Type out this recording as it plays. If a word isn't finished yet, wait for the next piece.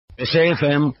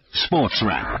SAFM Sports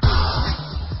Wrap.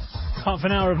 Half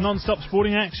an hour of non-stop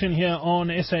sporting action here on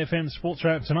SAFM Sports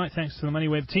Wrap tonight. Thanks to the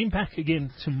MoneyWeb team. Back again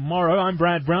tomorrow. I'm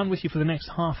Brad Brown with you for the next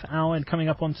half hour, and coming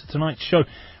up onto tonight's show,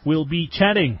 we'll be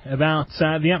chatting about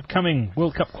the upcoming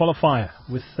World Cup qualifier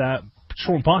with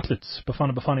Sean Bartlett's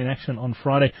Bafana Bafana in action on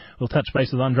Friday. We'll touch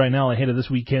base with Andre Nel ahead of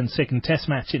this weekend's second test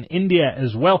match in India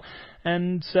as well.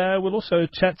 And we'll also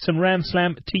chat some Ram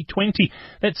Slam T20.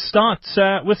 Let's start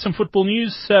with some football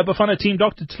news. Bafana team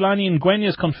Dr. Tulani Ngwenya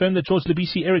has confirmed that George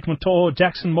Labisi, Eric Matoho,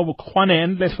 Jackson Mobokwane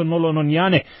and Lefonolo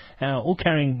Nonyane all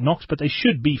carrying knocks, but they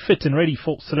should be fit and ready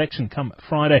for selection come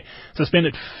Friday.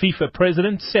 Suspended FIFA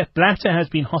president Sepp Blatter has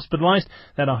been hospitalised.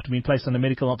 That after being placed under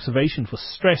medical observation for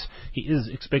stress. He is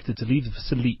expected to leave the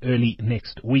facility early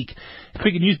next week.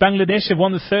 Cricket news, Bangladesh have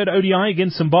won the third ODI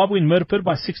against Zimbabwe in Mirpur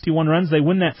by 61 runs. They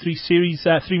win that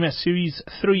three-match series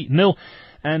 3-0.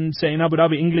 And in Abu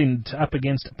Dhabi, England up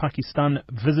against Pakistan.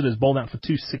 Visitors bowled out for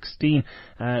 216.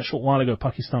 A short while ago,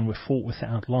 Pakistan were 4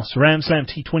 without loss. Ram Slam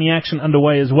T20 action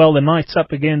underway as well. The Knights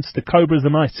up against the Cobras. The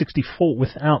Knights 64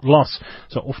 without loss.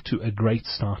 So off to a great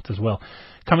start as well.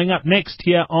 Coming up next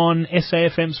here on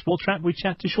SAFM Sports Wrap, we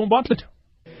chat to Sean Bartlett.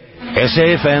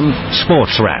 SAFM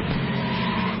Sports Wrap.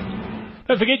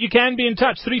 Don't forget you can be in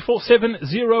touch,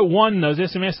 34701. Those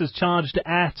SMSs charged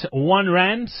at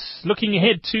R1. Looking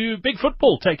ahead to big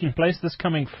football taking place this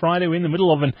coming Friday. We're in the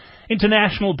middle of an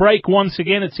international break once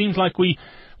again. It seems like we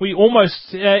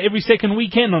almost every second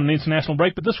weekend on an international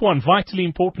break, but this one vitally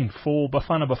important for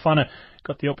Bafana Bafana.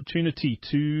 Got the opportunity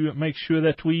to make sure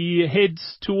that we head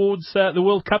towards the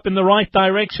World Cup in the right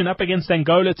direction, up against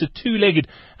Angola. It's a two-legged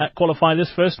qualifier.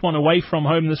 This first one away from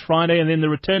home this Friday, and then the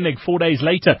return leg 4 days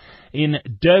later in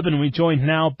Durban. We're joined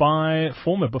now by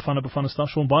former Bafana Bafana star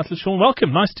Sean Bartlett. Sean,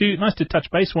 welcome. Nice to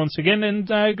touch base once again, and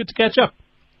good to catch up.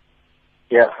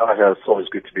 Yeah, it's always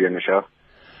good to be on the show.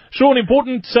 Sean,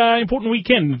 important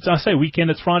weekend. I say weekend,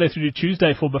 it's Friday through to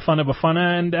Tuesday for Bafana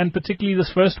Bafana, and particularly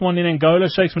this first one in Angola.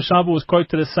 Shakes Mashaba was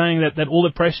quoted as saying that all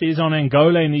the pressure is on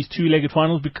Angola in these two-legged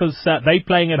finals because they're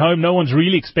playing at home. No one's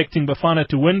really expecting Bafana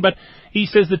to win, but he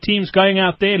says the team's going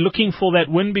out there looking for that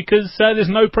win because there's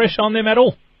no pressure on them at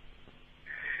all.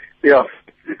 Yeah,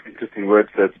 it's interesting words.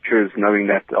 The truth, knowing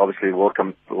that obviously World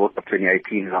Cup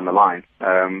 2018 is on the line.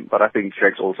 But I think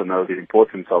Shakes also knows the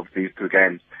importance of these two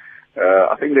games.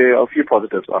 I think there are a few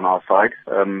positives on our side.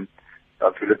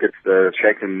 If we look at the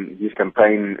Shakes and his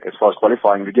campaign as far as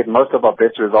qualifying, we get most of our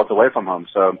best results away from home.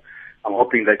 So I'm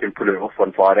hoping they can pull it off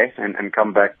on Friday and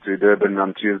come back to Durban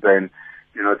on Tuesday and,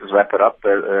 just wrap it up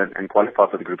and qualify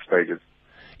for the group stages.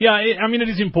 Yeah, I mean, it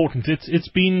is important. It's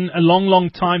been a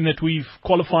long time that we've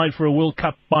qualified for a World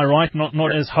Cup by right, not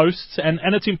as hosts, and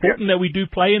it's important that we do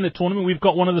play in the tournament. We've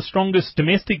got one of the strongest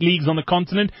domestic leagues on the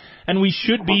continent, and we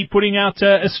should be putting out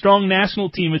a strong national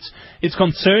team. It's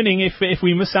concerning if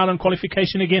we miss out on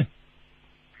qualification again.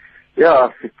 Yeah,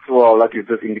 well, like you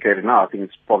just indicated now, I think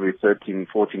it's probably 13,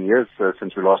 14 years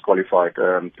since we last qualified.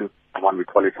 We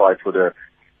qualified for the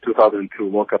 2002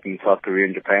 World Cup in South Korea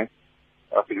and Japan.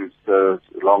 I think it's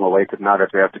long awaited now that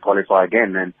we have to qualify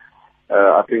again, and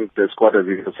I think the squad that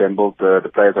we've assembled,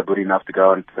 the players are good enough to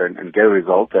go and get a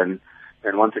result. And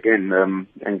once again,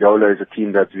 Angola is a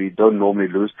team that we don't normally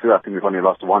lose to. I think we've only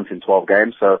lost once in 12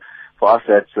 games, so for us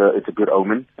it's a good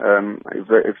omen.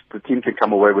 If the team can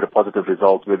come away with a positive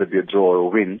result, whether it be a draw or a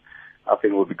win, I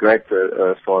think it would be great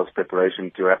as far as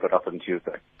preparation to wrap it up on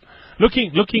Tuesday.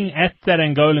 Looking at that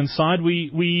Angolan side,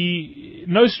 we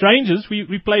no strangers.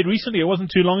 We played recently. It wasn't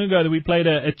too long ago that we played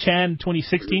a Chan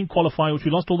 2016 qualifier, which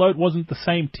we lost. Although it wasn't the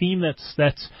same team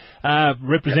that's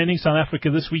representing South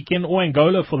Africa this weekend, or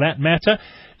Angola for that matter.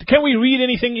 Can we read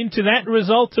anything into that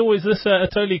result, or is this a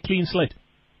totally clean slate?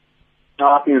 No,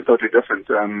 I think it's totally different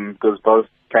because both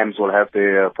camps will have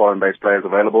their foreign-based players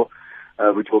available,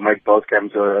 which will make both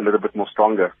camps a little bit more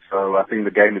stronger. So I think the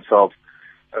game itself.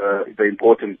 The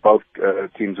important both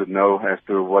teams would know as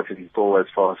to what's in store as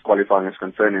far as qualifying is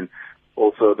concerned, and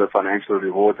also the financial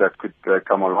rewards that could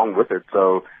come along with it.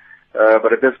 So,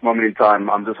 but at this moment in time,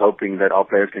 I'm just hoping that our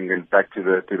players can get back to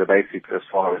the basics as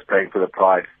far as playing for the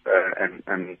pride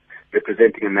and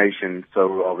representing a nation.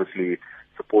 So obviously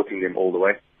supporting them all the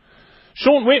way.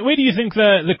 Sean, where do you think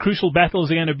the crucial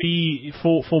battles are going to be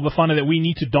for Bafana that we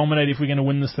need to dominate if we're going to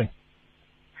win this thing?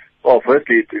 Well,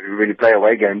 firstly, when you play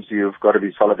away games, you've got to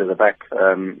be solid at the back.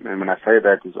 And when I say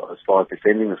that, as far as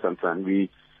defending is concerned, we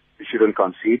shouldn't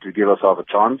concede to give ourselves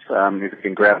a chance. If we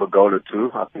can grab a goal or two,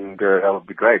 I think that would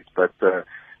be great. But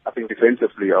I think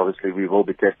defensively, obviously, we will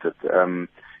be tested.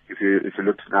 If you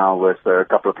look now with a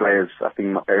couple of players, I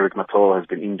think Eric Matoho has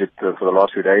been injured for the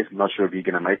last few days. I'm not sure if he's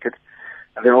going to make it.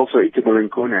 And then also Itumeleng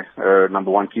Khune,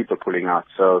 number one keeper, pulling out.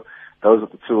 So those are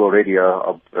the two already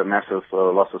are massive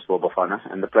losses for Bafana.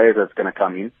 And the players that's going to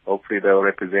come in, hopefully they'll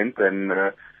represent and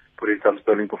put in some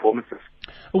sterling performances.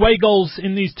 Away goals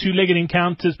in these two-legged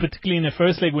encounters, particularly in the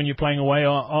first leg when you're playing away,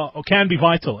 can be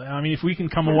vital. I mean, if we can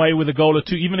come away with a goal or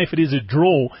two, even if it is a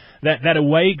draw, that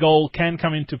away goal can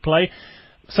come into play.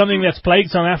 Something that's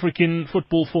plagued South African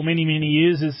football for many, many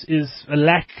years is a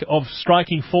lack of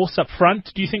striking force up front.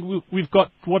 Do you think we've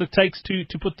got what it takes to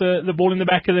put the ball in the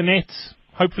back of the net,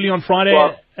 hopefully on Friday,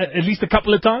 at least a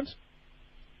couple of times?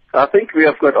 I think we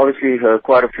have got obviously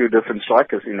quite a few different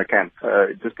strikers in the camp.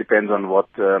 It just depends on what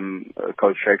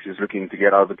Coach Shakes is looking to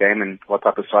get out of the game and what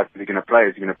type of striker he's going to play.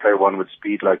 Is he going to play one with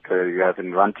speed like you have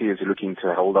in Ranti? Is he looking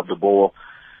to hold up the ball,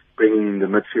 bringing in the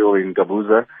midfield in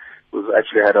Gabuza, who's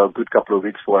actually had a good couple of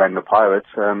weeks for Orlando Pirates?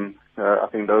 I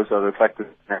think those are the factors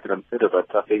you have to consider.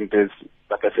 But I think there's,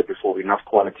 like I said before, enough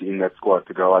quality in that squad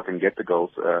to go out and get the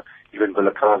goals. Even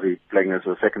Vilakazi, playing as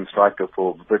a second striker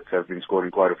for Wits, has been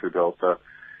scoring quite a few goals. So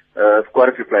quite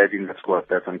a few players in that squad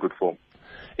that's in good form.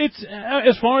 It's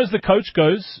as far as the coach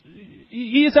goes,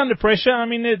 he is under pressure. I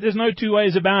mean, there's no two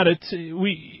ways about it.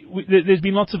 There's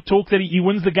been lots of talk that he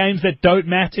wins the games that don't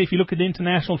matter. If you look at the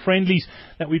international friendlies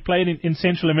that we played in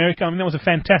Central America, I mean, that was a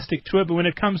fantastic tour. But when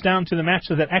it comes down to the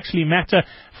matches that actually matter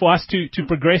for us to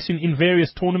progress in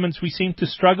various tournaments, we seem to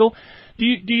struggle. Do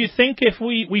you think if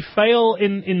we fail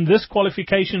in this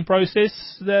qualification process,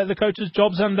 the coach's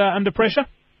job's under pressure?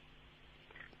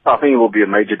 I think it will be a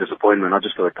major disappointment, not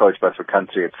just for the coach, but for the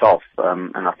country itself.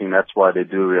 And I think that's why they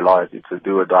do realize it's a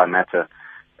do or die matter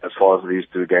as far as these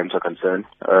two games are concerned.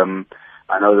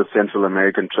 I know the Central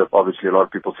American trip, obviously a lot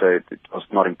of people say it was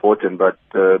not important, but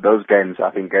those games,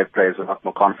 I think, gave players a lot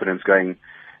more confidence going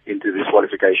into these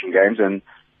qualification games and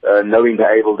knowing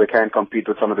they can compete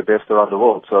with some of the best around the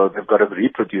world. So they've got to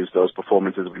reproduce those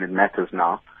performances when it matters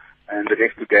now. And the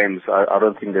next two games, I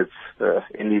don't think there's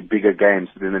any bigger games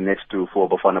than the next two for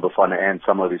Bafana and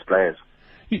some of these players.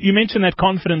 You mentioned that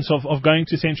confidence of going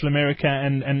to Central America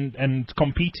and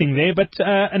competing there, but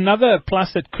another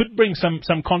plus that could bring some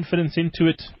confidence into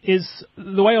it is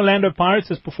the way Orlando Pirates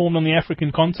has performed on the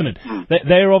African continent.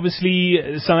 They're obviously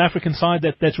a South African side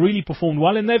that's really performed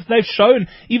well, and they've shown,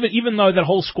 even though that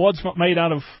whole squad's not made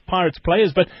out of Pirates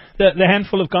players, but the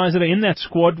handful of guys that are in that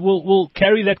squad will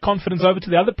carry that confidence over to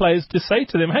the other players to say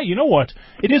to them, hey, you know what?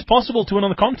 It is possible to win on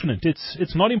the continent.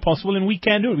 It's not impossible, and we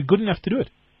can do it. We're good enough to do it.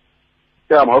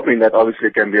 Yeah, I'm hoping that obviously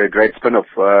it can be a great spin-off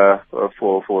for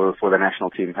the national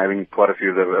team, having quite a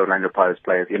few of the Orlando Pirates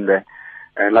players in there.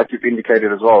 And like you've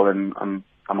indicated as well, and I'm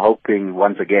hoping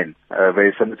once again,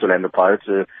 very similar to Orlando Pirates,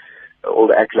 all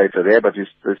the accolades are there, but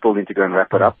they still need to go and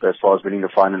wrap it up as far as winning the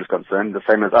final is concerned. The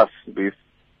same as us. We've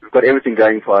got everything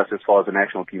going for us as far as the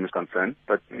national team is concerned,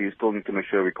 but we still need to make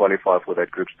sure we qualify for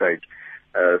that group stage.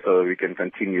 So we can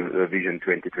continue the Vision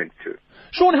 2022.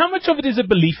 Sean, how much of it is a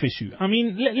belief issue? I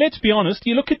mean, let's be honest.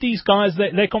 You look at these guys,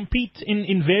 they compete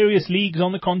in various leagues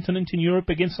on the continent in Europe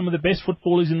against some of the best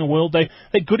footballers in the world.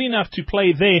 They're good enough to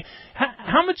play there.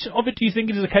 How much of it do you think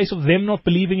it is a case of them not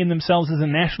believing in themselves as a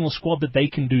national squad that they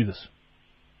can do this?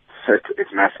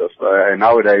 It's massive.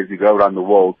 Nowadays, you go around the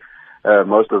world,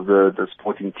 most of the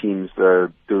sporting teams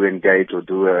do engage or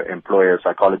do employ a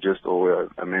psychologist or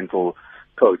a mental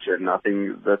coach, and I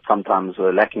think that's sometimes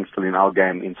lacking still in our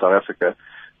game in South Africa.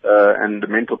 And the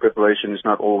mental preparation is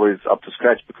not always up to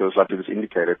scratch because, like you just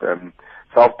indicated,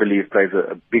 self-belief plays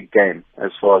a big game as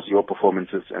far as your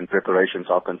performances and preparations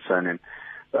are concerned. And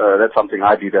that's something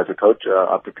I did as a coach.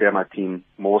 I prepare my team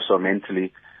more so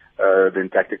mentally than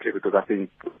tactically because I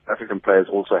think African players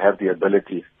also have the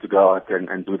ability to go out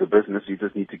and do the business. You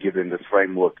just need to give them the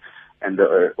framework and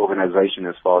the organization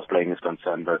as far as playing is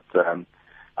concerned. But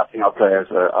I think our players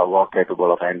are well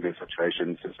capable of handling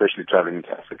situations, especially traveling into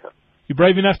Africa. You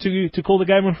brave enough to call the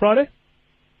game on Friday?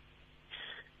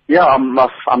 Yeah, I'm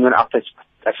going to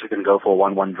actually going to go for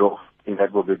a 1-1 draw. I think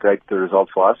that will be a great result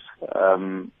for us.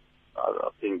 I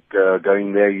think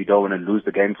going there, you don't want to lose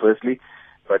the game firstly,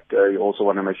 but you also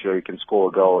want to make sure you can score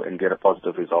a goal and get a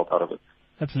positive result out of it.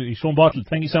 Absolutely. Sean Bartlett,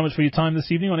 thank you so much for your time this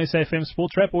evening on SAFM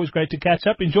Sports Wrap. Always great to catch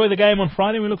up. Enjoy the game on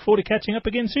Friday. We look forward to catching up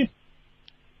again soon.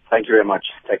 Thank you very much.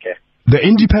 Take care. The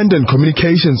Independent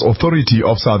Communications Authority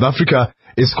of South Africa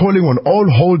is calling on all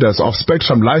holders of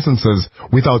Spectrum licenses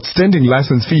with outstanding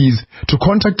license fees to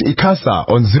contact ICASA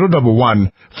on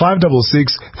 011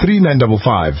 566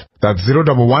 3955. That's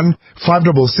 011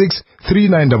 566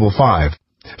 3955.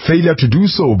 Failure to do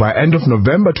so by end of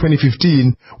November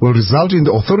 2015 will result in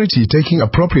the authority taking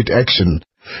appropriate action.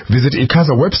 Visit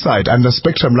ICASA website under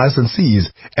Spectrum licensees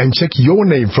and check your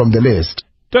name from the list.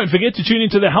 Don't forget to tune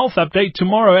into the Health Update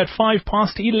tomorrow at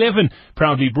 11:05.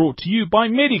 Proudly brought to you by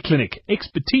MediClinic,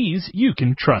 expertise you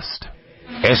can trust.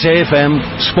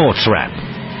 SAFM Sports Wrap.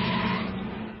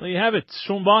 There you have it.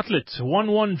 Sean Bartlett,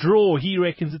 1-1 draw he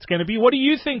reckons it's going to be. What do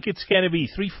you think it's going to be?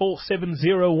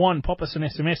 34701. Pop us an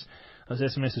SMS. Those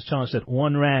SMS charged at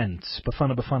R1.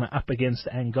 Bafana up against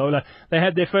Angola. They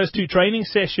had their first 2 training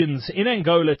sessions in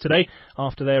Angola today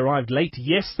after they arrived late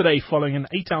yesterday following an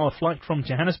 8-hour flight from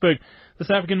Johannesburg. The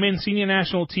South African men's senior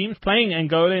national teams playing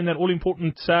Angola in that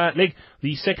all-important leg,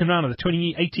 the second round of the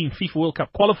 2018 FIFA World Cup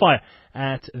qualifier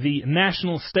at the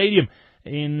National Stadium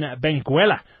in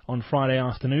Benguela on Friday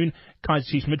afternoon. Kaizer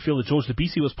Chiefs midfielder George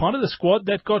Labisi was part of the squad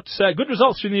that got good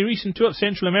results during the recent tour of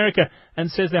Central America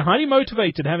and says they're highly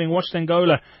motivated having watched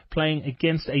Angola playing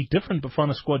against a different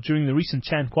Bafana squad during the recent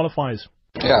CHAN qualifiers.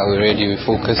 Yeah, we're ready, we're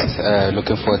focused,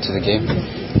 looking forward to the game.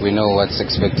 We know what's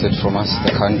expected from us.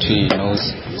 The country knows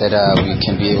that we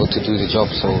can be able to do the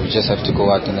job, so we just have to go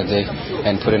out on the day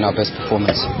and put in our best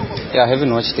performance. Yeah,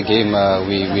 having watched the game,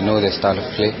 we know their style of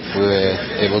play. We were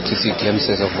able to see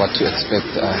glimpses of what to expect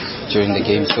during the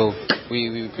game, so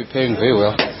we're preparing very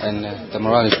well, and the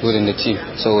morale is good in the team,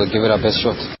 so we'll give it our best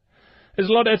shot. There's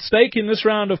a lot at stake in this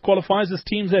round of qualifiers as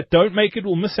teams that don't make it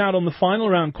will miss out on the final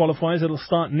round qualifiers. It'll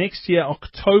start next year,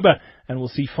 October, and we'll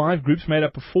see 5 groups made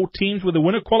up of 4 teams with the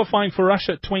winner qualifying for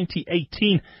Russia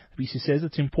 2018. The BC says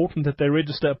it's important that they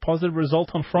register a positive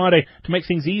result on Friday to make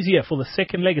things easier for the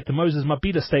second leg at the Moses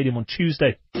Mabhida Stadium on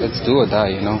Tuesday. Let's do or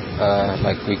die,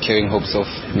 like we're carrying hopes of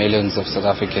millions of South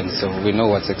Africans, so we know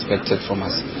what's expected from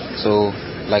us. So,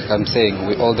 like I'm saying,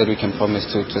 all that we can promise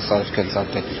to South Africans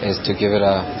out there is to give it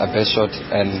a best shot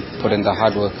and put in the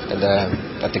hard work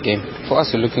at the game. For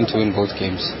us, we're looking to win both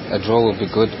games. A draw will be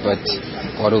good, but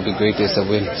what will be great is a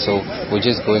win. So we're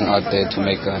just going out there to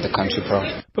make the country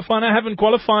proud. Bafana haven't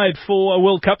qualified for a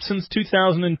World Cup since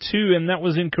 2002, and that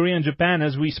was in Korea and Japan,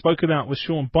 as we spoke about with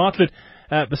Sean Bartlett.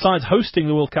 Besides hosting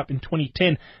the World Cup in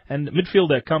 2010, and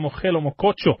midfielder Kamohelo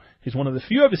Mokocho is one of the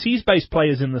few overseas-based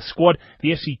players in the squad.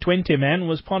 The FC Twente man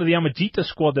was part of the Amajita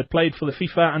squad that played for the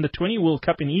FIFA Under-20 World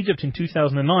Cup in Egypt in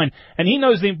 2009, and he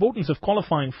knows the importance of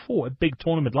qualifying for a big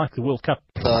tournament like the World Cup.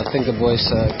 I think the boys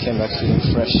came back feeling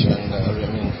fresh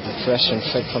and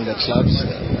fit from their clubs.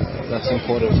 That's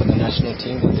important for the national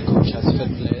team, that the coach has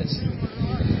fit players.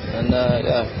 And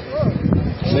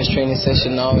first training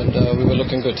session now, and we were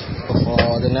looking good.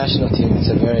 For the national team, it's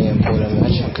a very important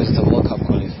match because the World Cup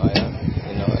qualifier,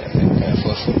 I think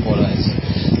for a footballer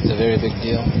it's a very big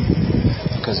deal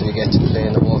because we get to play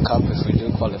in the World Cup if we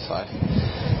do qualify.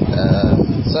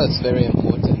 So it's very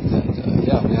important, and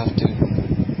we have to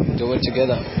do it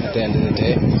together at the end of the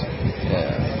day.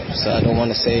 So I don't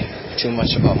want to say too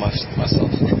much about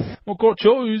myself.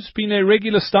 Mokocho, who's been a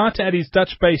regular starter at his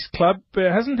Dutch-based club,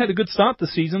 hasn't had a good start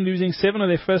this season, losing 7 of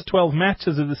their first 12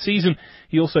 matches of the season.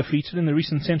 He also featured in the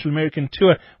recent Central American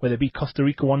tour, where they beat Costa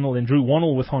Rica 1-0 and drew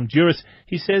 1-0 with Honduras.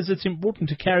 He says it's important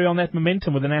to carry on that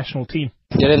momentum with the national team.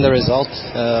 Getting the result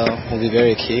will be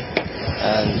very key.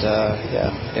 And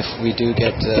if we do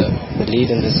get the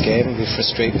lead in this game, we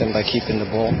frustrate them by keeping the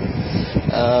ball.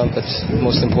 But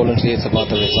most importantly, it's about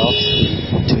the result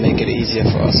to make it easier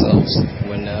for ourselves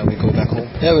when we go back home.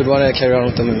 Yeah, we'd want to carry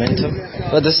on with the momentum.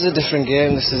 But this is a different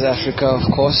game. This is Africa, of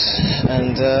course,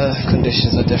 and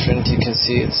conditions are different. You can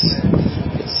see it's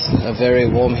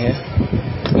very warm here.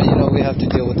 But we have to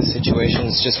deal with the situation.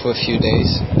 It's just for a few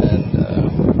days, and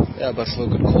but for a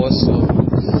good cause. So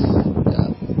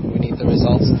we need the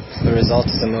result. The result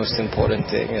is the most important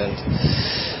thing, and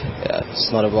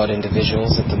it's not about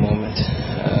individuals at the moment.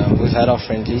 We've had our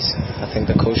friendlies. I think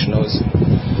the coach knows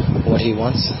what he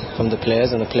wants from the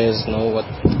players, and the players know what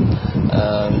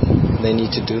they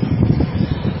need to do.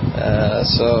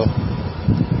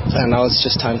 And now it's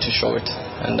just time to show it,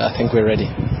 and I think we're ready.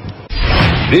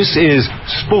 This is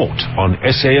Sport on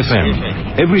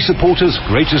SAFM, every supporter's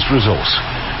greatest resource.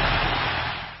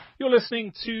 You're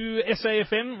listening to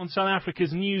SAFM on South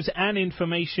Africa's news and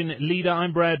information leader.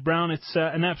 I'm Brad Brown. It's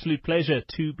an absolute pleasure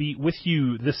to be with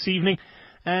you this evening.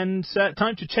 And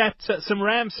time to chat some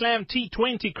Ram Slam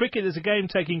T20 cricket. There's a game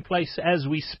taking place as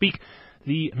we speak.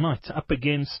 The Knights up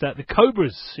against the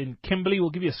Cobras in Kimberley.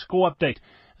 We'll give you a score update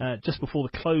just before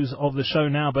the close of the show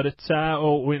now, but it's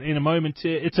in a moment.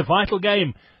 It's a vital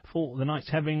game for the Knights,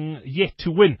 having yet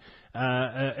to win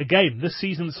a game this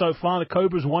season so far. The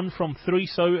Cobras 1 from 3,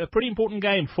 so a pretty important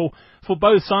game for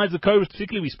both sides. The Cobras,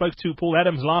 particularly, we spoke to Paul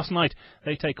Adams last night.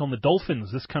 They take on the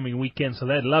Dolphins this coming weekend, so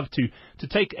they'd love to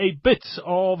take a bit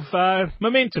of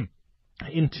momentum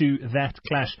into that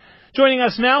clash. Joining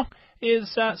us now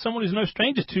is someone who's no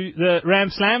stranger to the Ram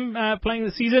Slam playing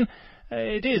this season.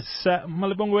 It is.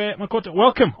 Malibongwe Makota,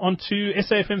 welcome onto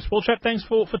SAFM Sports Wrap. Thanks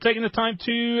for taking the time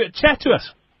to chat to us.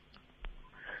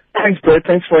 Thanks, Brett.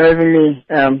 Thanks for having me.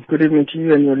 Good evening to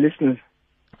you and your listeners.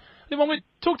 Malibongwe,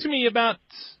 talk to me about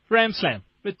Ram Slam.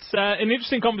 It's an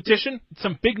interesting competition.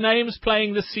 Some big names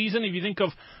playing this season. If you think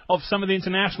of some of the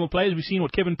international players, we've seen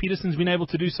what Kevin Peterson's been able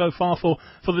to do so far for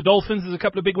the Dolphins. There's a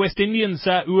couple of big West Indians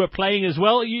who are playing as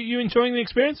well. You enjoying the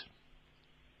experience?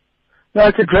 No,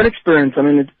 it's a great experience. I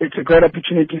mean, it's a great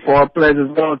opportunity for our players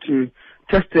as well to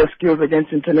test their skills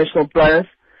against international players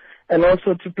and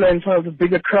also to play in front of the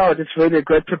bigger crowd. It's really a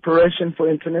great preparation for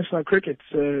international cricket.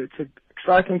 So it's an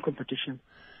exciting competition.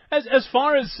 As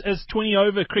far as 20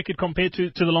 over cricket compared to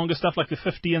the longer stuff like the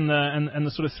 50 and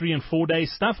the sort of 3 and 4 day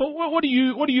stuff, what do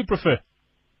you prefer?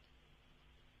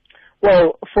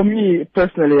 Well, for me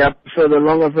personally, I prefer the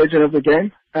longer version of the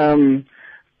game.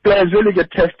 Players really get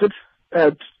tested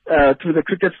through the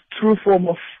cricket's true form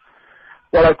of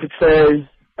what I could say.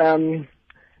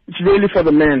 It's really for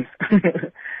the men,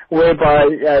 whereby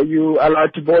you are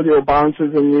allowed to bowl your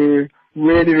bounces and you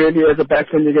really as a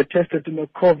batsman you get tested in the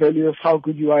core value of how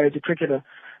good you are as a cricketer.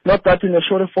 Not that in a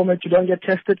shorter format you don't get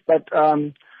tested, but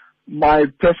my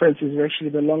preference is actually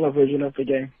the longer version of the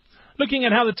game. Looking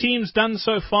at how the team's done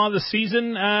so far this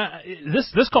season,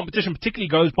 this competition particularly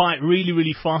goes by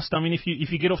really fast. I mean, if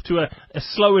you get off to a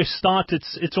slowish start,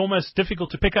 it's almost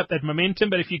difficult to pick up that momentum.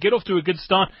 But if you get off to a good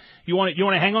start, you want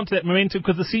to hang on to that momentum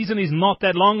because the season is not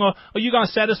that long. Or are you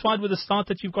guys satisfied with the start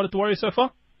that you've got at the Warriors so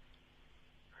far?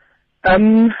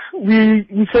 We're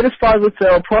satisfied with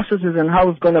our processes and how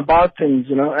we've gone about things,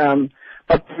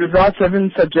 but the results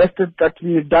haven't suggested that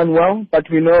we've done well, but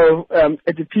we know as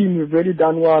a team we've really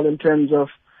done well in terms of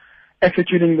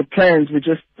executing the plans. We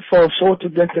just fell short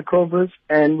against the Cobras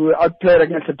and we were outplayed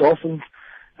against the Dolphins.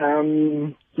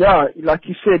 Like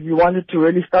you said, we wanted to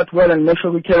really start well and make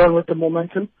sure we carry on with the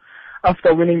momentum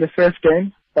after winning the first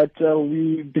game. But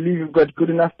we believe we've got good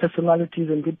enough personalities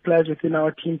and good players within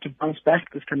our team to bounce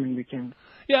back this coming weekend.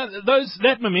 Yeah,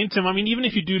 that momentum, I mean, even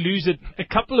if you do lose it, a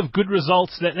couple of good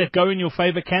results that go in your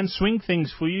favour can swing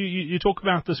things for you. You talk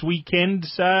about this weekend,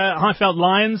 Highveld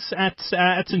Lions at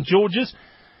St. George's.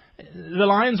 The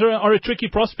Lions are a tricky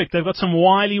prospect. They've got some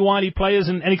wily players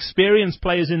and experienced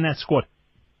players in that squad.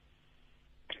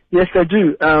 Yes, they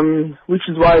do, which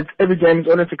is why every game is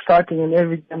always exciting and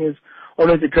every game is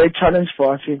always a great challenge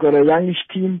for us. We've got a youngish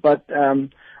team, but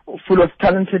full of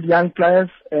talented young players,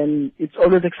 and it's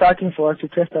always exciting for us to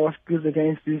test our skills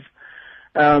against these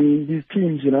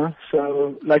teams,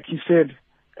 So, like you said,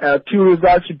 2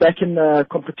 results, you're back in the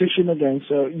competition again,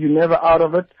 so you're never out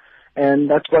of it, and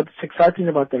that's what's exciting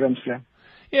about the Ram Slam.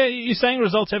 Yeah, you're saying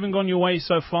results haven't gone your way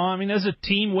so far. I mean, as a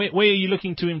team, where are you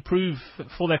looking to improve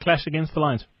for that clash against the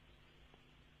Lions?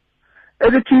 As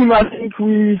a team, I think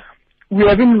we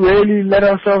haven't really let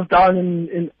ourselves down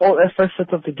in all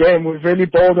facets of the game. We've really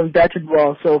bowled and batted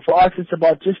well. So for us, it's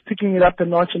about just picking it up a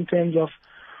notch in terms of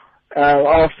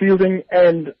our fielding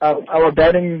and our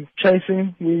batting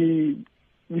chasing.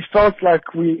 We felt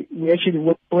like we actually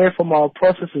went away from our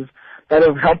processes that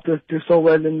have helped us do so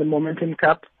well in the Momentum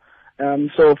Cup.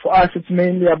 So for us, it's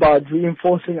mainly about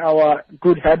reinforcing our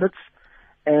good habits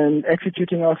and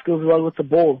executing our skills well with the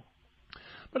ball.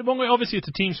 But obviously it's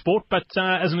a team sport, but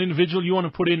as an individual you want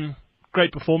to put in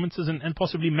great performances and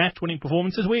possibly match-winning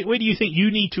performances. Where do you think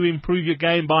you need to improve your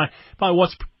game by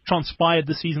what's transpired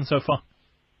this season so far?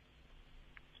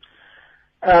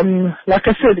 Like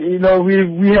I said,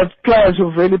 we have players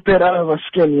who've really played out of our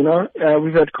skin,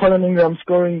 We've had Colin Ingram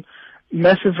scoring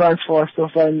massive runs for us so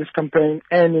far in this campaign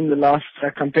and in the last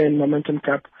campaign, Momentum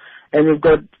Cup. And we've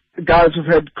got guys who've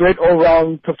had great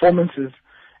all-round performances.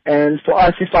 And for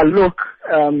us, if I look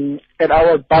at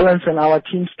our balance and our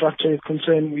team structure is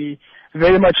concerned, we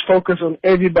very much focus on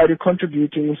everybody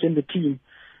contributing within the team.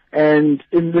 And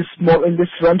in this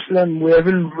Ram Slam, we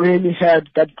haven't really had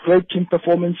that great team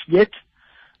performance yet,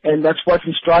 and that's what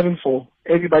we're striving for.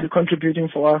 Everybody contributing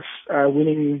for us,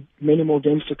 winning many more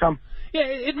games to come. Yeah,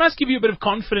 it must give you a bit of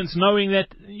confidence knowing that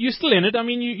you're still in it. I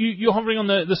mean, you're hovering on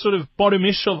the sort of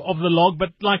bottom-ish of the log,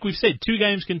 but like we've said, 2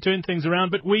 games can turn things around,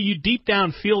 but where you deep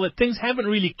down feel that things haven't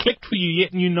really clicked for you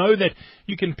yet, and you know that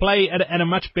you can play at a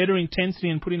much better intensity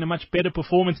and put in a much better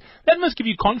performance, that must give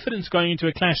you confidence going into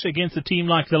a clash against a team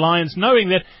like the Lions, knowing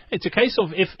that it's a case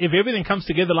of if everything comes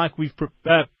together like we've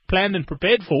planned and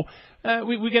prepared for,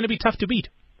 we're going to be tough to beat.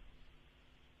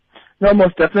 No,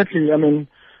 most definitely. I mean,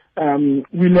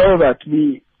 we know that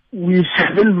we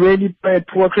haven't really played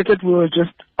poor cricket. We were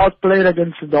just outplayed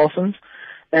against the Dolphins,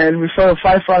 and we fell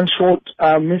 5 runs short,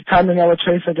 mistiming our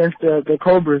chase against the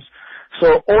Cobras.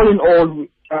 So all in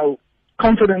all,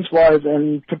 confidence-wise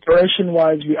and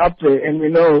preparation-wise, we're up there, and we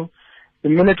know the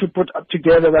minute we put up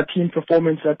together that team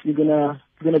performance that we're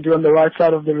gonna be on the right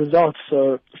side of the results.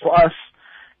 So for us,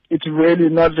 it's really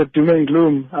not the doom and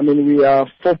gloom. I mean, we are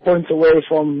 4 points away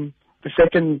from the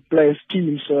second place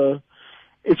team, so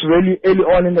it's really early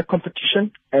on in the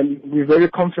competition, and we're very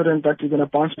confident that we're going to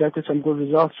bounce back with some good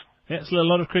results. Yeah, still a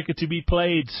lot of cricket to be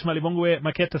played. Malibongwe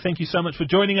Maketa, thank you so much for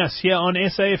joining us here on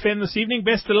SAFM this evening.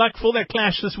 Best of luck for that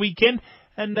clash this weekend,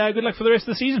 and good luck for the rest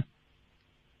of the season.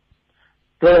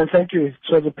 Brilliant, thank you. It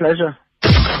was a pleasure.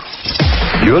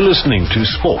 You're listening to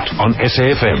Sport on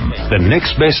SAFM, the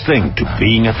next best thing to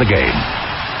being at the game.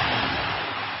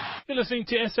 You're listening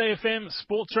to SAFM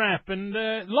Sports Wrap, and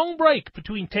long break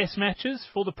between test matches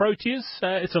for the Proteas.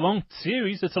 It's a long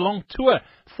series, it's a long tour,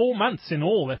 4 months in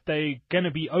all that they're going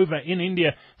to be over in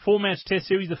India. 4-match test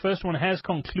series, the first one has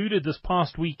concluded this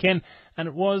past weekend, and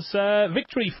it was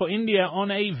victory for India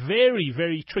on a very,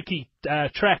 very tricky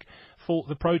track for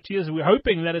the Proteas. We're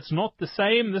hoping that it's not the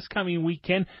same this coming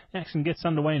weekend. Action gets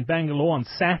underway in Bangalore on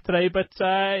Saturday, but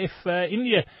if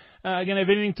India going to have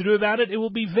anything to do about it, it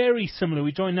will be very similar.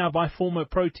 We're joined now by former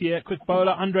Protea quick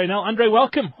bowler Andre Nel. Andre,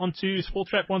 welcome onto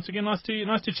Sports Wrap once again. Nice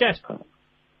to chat.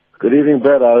 Good evening,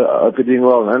 Brad. I hope you're doing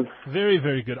well, man. Very,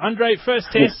 very good. Andre, first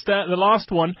test, the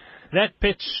last one. That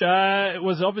pitch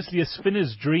was obviously a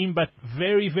spinner's dream, but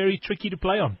very, very tricky to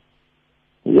play on.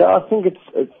 Yeah, I think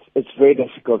it's very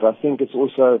difficult. I think it's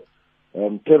also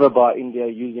clever by India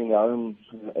using their own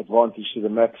advantage to the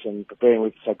max and preparing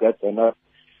wickets like that. They know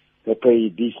they play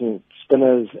decent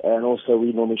spinners, and also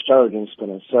we normally struggle against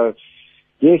spinners. So,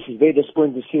 yes, it's very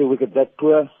disappointing to see a wicket that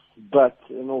poor, but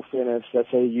in all fairness, that's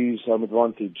how you use some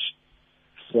advantage.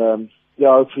 So, yeah,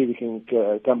 hopefully we can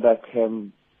come back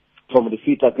from a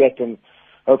defeat like that, and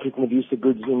hopefully we can produce the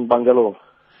goods in Bangalore.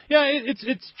 Yeah,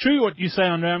 it's true what you say,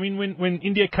 Andre. I mean, when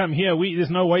India come here,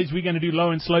 there's no ways we're going to do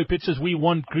low and slow pitches. We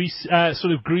want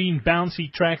sort of green,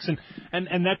 bouncy tracks,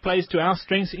 and that plays to our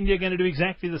strengths. India are going to do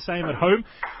exactly the same at home.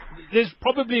 There's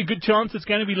probably a good chance it's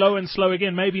going to be low and slow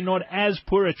again, maybe not as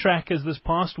poor a track as this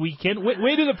past weekend. Where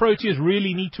do the Proteas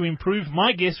really need to improve?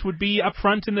 My guess would be up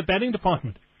front in the batting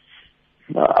department.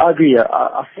 I agree.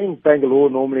 I think Bangalore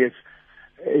normally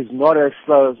is not as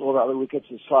slow as all the other wickets.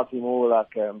 It's slightly more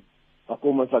like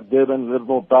almost like Durban, a little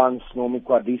more bounce, normally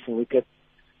quite decent wicket.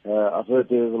 I've heard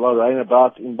there's a lot of rain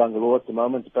about in Bangalore at the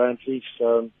moment, apparently,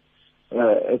 so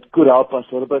it could help us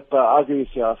a little bit. But I agree with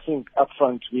you. I think up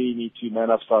front we need to man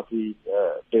up slightly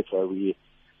better. We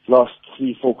lost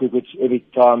 3-4 wickets every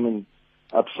time, and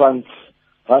up front,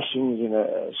 Hashim's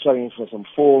struggling for some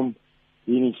form.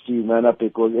 He needs to man up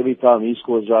because every time he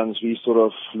scores runs, we sort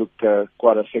of look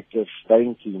quite effective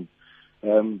batting team.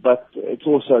 But it's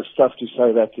also tough to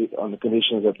say that on the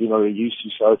conditions that we're not really used to,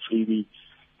 so hopefully we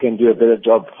can do a better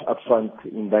job up front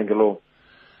in Bangalore.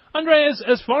 Andre,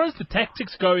 as far as the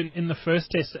tactics go in the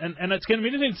first test, and it's going to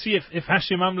be interesting to see if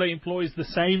Hashim Amla employs the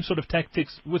same sort of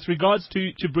tactics with regards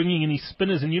to bringing in his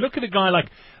spinners. And you look at a guy like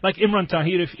Imran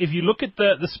Tahir, if you look at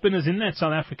the spinners in that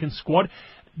South African squad,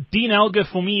 Dean Elgar,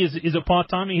 for me, is a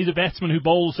part-timer. He's a batsman who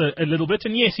bowls a little bit.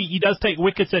 And yes, he does take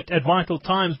wickets at vital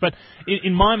times. But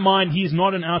in my mind, he's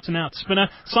not an out-and-out spinner.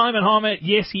 Simon Harmer,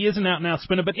 yes, he is an out-and-out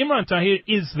spinner. But Imran Tahir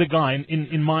is the guy,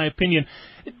 in my opinion.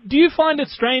 Do you find it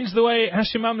strange the way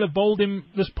Hashim Amla bowled him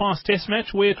this past test match,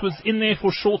 where it was in there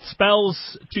for short spells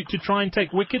to try and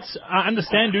take wickets? I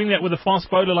understand doing that with a fast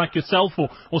bowler like yourself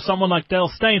or someone like Dale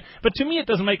Steyn, but to me it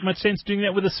doesn't make much sense doing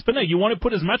that with a spinner. You want to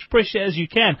put as much pressure as you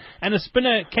can, and a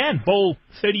spinner can bowl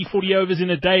 30, 40 overs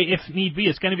in a day if need be.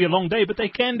 It's going to be a long day, but they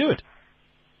can do it.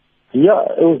 Yeah,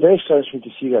 it was very strange for me to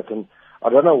see that, and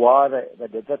I don't know why they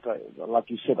did that.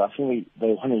 Like you said, I think they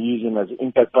want to use him as an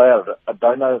impact player. I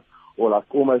don't know, or like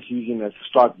almost using as a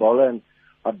strike bowler, and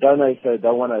I don't know if they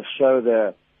don't want to show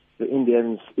the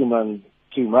Indians Imran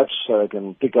too much so they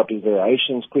can pick up his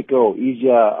variations quicker or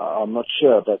easier. I'm not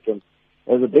sure, but it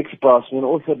was a big surprise. And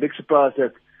also a big surprise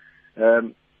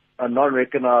that a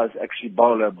non-recognized actually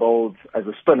bowler bowled as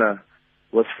a spinner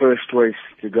was first choice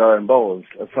to go and bowl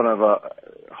in front of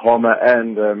Harmer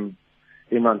and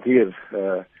Imran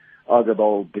Tahir, either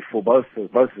bowled before both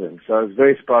of them. So it was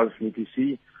very surprising for me to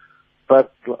see.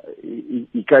 But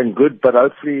he came good, but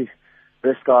hopefully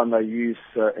this time they use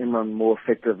Imran more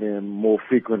effectively and more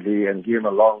frequently and give him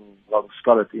a long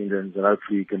spell at the Indians, and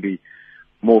hopefully he can be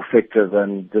more effective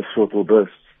than just short little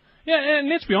bursts. Yeah, and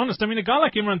let's be honest, I mean, a guy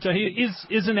like Imran Tahir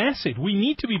is an asset. We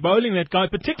need to be bowling that guy,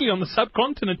 particularly on the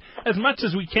subcontinent, as much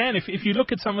as we can. If you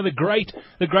look at some of the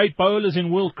great bowlers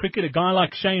in world cricket, a guy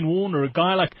like Shane Warne or a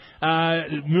guy like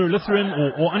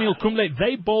Muralitharan or Anil Kumble,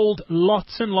 they bowled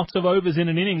lots and lots of overs in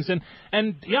an innings.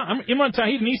 And yeah, Imran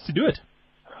Tahir needs to do it.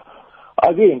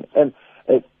 again, and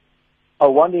I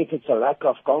wonder if it's a lack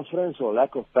of confidence or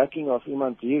lack of backing of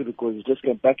Iman Tahir, because he just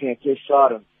came back in a test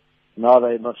side and now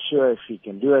they're not sure if he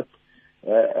can do it.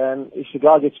 And if the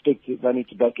guy gets picked, they need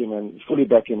to back him and fully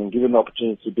back him and give him the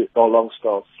opportunity to bowl long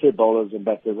spells, set bowlers and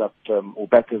backers up,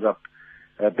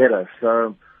 better.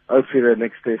 So hopefully the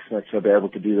next test match they'll be able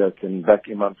to do that and back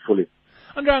him up fully.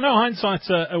 Andre, I know hindsight's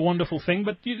a wonderful thing,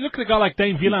 but you look at a guy like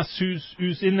Dane Vilas,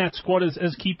 who's in that squad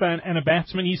as keeper and a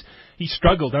batsman. He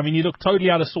struggled. I mean, he looked totally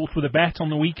out of sorts with a bat on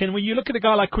the weekend. When you look at a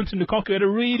guy like Quinton de Kock, who had a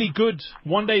really good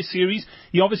one-day series,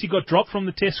 he obviously got dropped from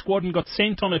the Test squad and got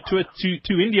sent on a tour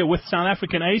to India with South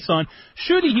African A-side.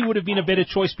 Surely he would have been a better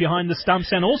choice behind the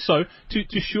stumps and also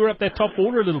to shore up that top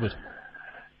order a little bit.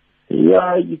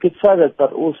 Yeah, you could say that,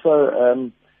 but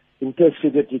also in Test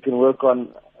cricket you can work on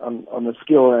the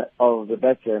skill of the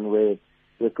batter, and where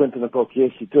Quinton de Kock,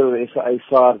 yes, he took the SA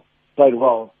side, played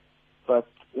well, but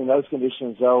in those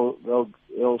conditions they'll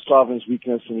strive on his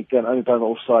weakness, and he can only play on the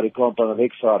offside, he can't play on the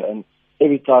leg side, and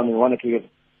every time in one cricket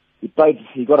he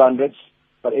got hundreds,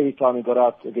 but every time he got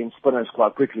out against spinners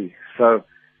quite quickly, so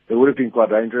it would have been quite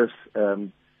dangerous.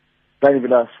 Dane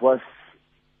Vilas was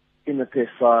in the Test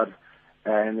side,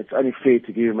 and it's only fair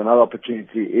to give him another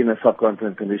opportunity in a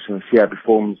subcontinent condition and see how he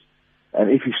performs. And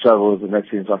if he struggles in that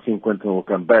sense, I think Quinton will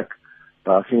come back.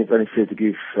 But I think it's only fair to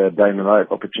give Dane another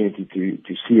opportunity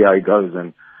to see how he goes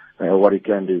and what he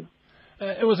can do.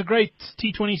 It was a great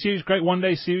T20 series, great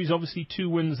one-day series, obviously 2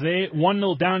 wins there.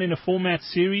 1-0 down in a 4-match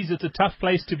series. It's a tough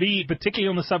place to be, particularly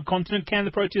on the subcontinent. Can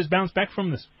the Proteas bounce back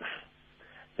from this?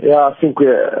 Yeah, I think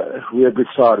we're a good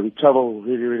side. We travel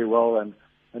really, really well, and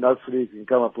hopefully we can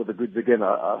come up with the goods again.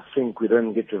 I think we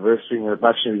don't get reverse swing or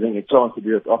batting. We don't get a chance to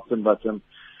do it often, but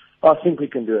I think we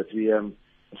can do it. We are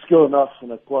skilled enough on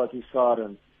a quality side,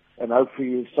 and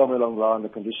hopefully somewhere along the line the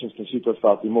conditions can suit us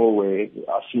slightly more, where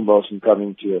our seam bowls can come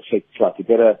into effect slightly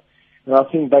better. And I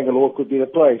think Bangalore could be the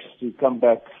place to come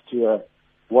back to a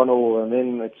 1-1, and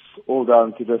then it's all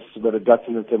down to this bit of guts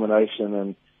and determination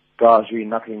and guys really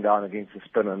knuckling down against the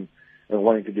spin and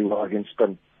wanting to do well against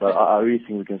spin. But I really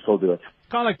think we can still do it.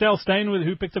 A guy like Dale Steyn,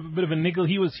 who picked up a bit of a niggle,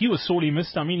 he was sorely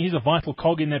missed. I mean, he's a vital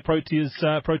cog in that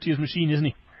Proteas machine, isn't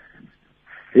he?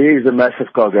 He is a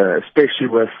massive cog, especially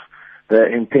with the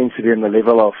intensity and the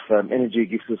level of energy he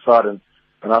gives to the side. And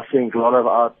I think a lot of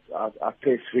our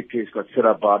Test victories got set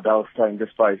up by Dale Steyn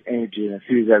just by his energy and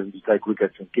enthusiasm to take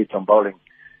wickets and keep on bowling.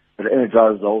 But it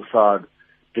energizes the whole side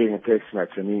during a Test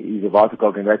match, and he's a vital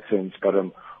cog in that sense. But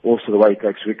also the way he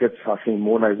takes wickets. I think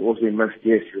Morne has also been missed.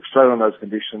 Yes, he was strong in those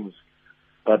conditions,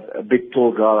 but a big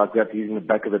tall guy like that, he's in the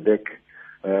back of the deck,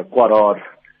 quite hard,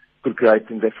 could create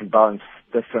in different bounce.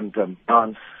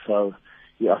 So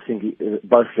yeah, I think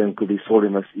both of them could be sorely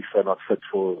missed if they're not fit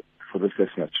for this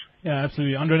Test match. Yeah,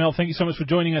 absolutely. Andre Nel, thank you so much for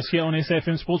joining us here on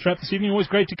SAFM Sports Wrap this evening. Always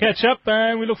great to catch up,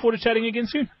 and we look forward to chatting again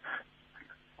soon.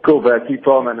 Cool, but keep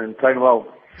on and train well.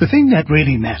 The thing that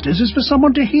really matters is for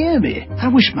someone to hear me. I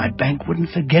wish my bank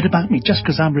wouldn't forget about me just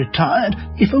because I'm retired.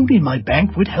 If only my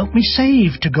bank would help me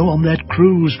save to go on that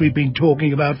cruise we've been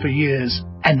talking about for years.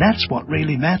 And that's what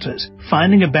really matters.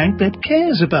 Finding a bank that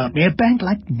cares about me. A bank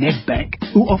like Nedbank,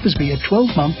 who offers me a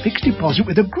 12-month fixed deposit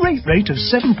with a great rate of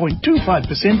 7.25%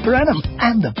 per annum.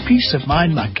 And the peace of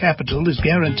mind my capital is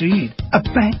guaranteed. A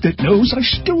bank that knows I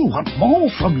still want more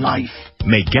from life.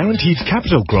 Make guaranteed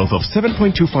capital growth of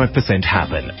 7.25%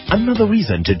 happen. Another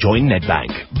reason to join Nedbank.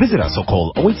 Visit us or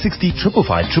call 0860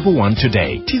 555 111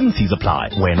 today. T's and C's apply.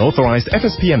 We're an authorized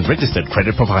FSP and registered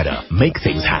credit provider. Make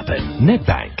things happen.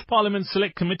 Nedbank. Parliament's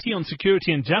Select Committee on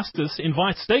Security and Justice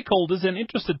invites stakeholders and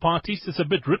interested parties to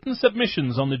submit written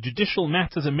submissions on the Judicial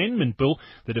Matters Amendment Bill,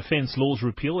 the Defence Laws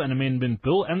Repeal and Amendment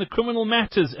Bill, and the Criminal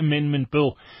Matters Amendment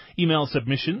Bill. Email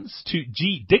submissions to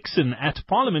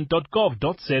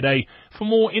gdixon@parliament.gov.za. For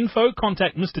more info,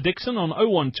 contact Mr. Dixon on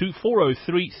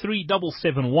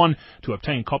 012-403-3771. To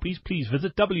obtain copies, please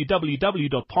visit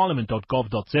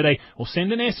www.parliament.gov.za or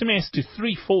send an SMS to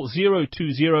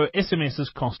 34020.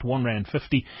 SMSs cost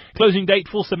R1.50. Closing date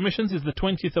for submissions is the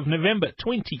 20th of November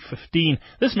 2015.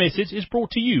 This message is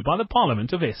brought to you by the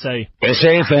Parliament of SA.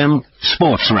 SAFM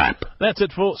Sports Wrap. That's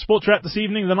it for Sports Wrap this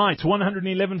evening. The Knights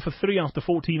 111 for 3 after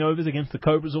 14 overs against the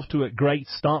Cobras, off to a great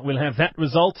start. We'll have that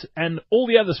result and all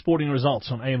the other sporting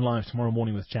results on AM Live tomorrow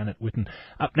morning with Janet Witten.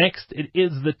 Up next, it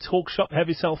is the Talk Shop. Have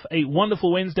yourself a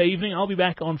wonderful Wednesday evening. I'll be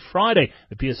back on Friday.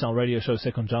 The PSL radio show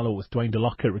Second Jalo with Dwayne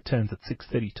DeLocca returns at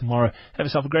 6:30 tomorrow. Have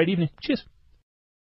yourself a great evening. Cheers.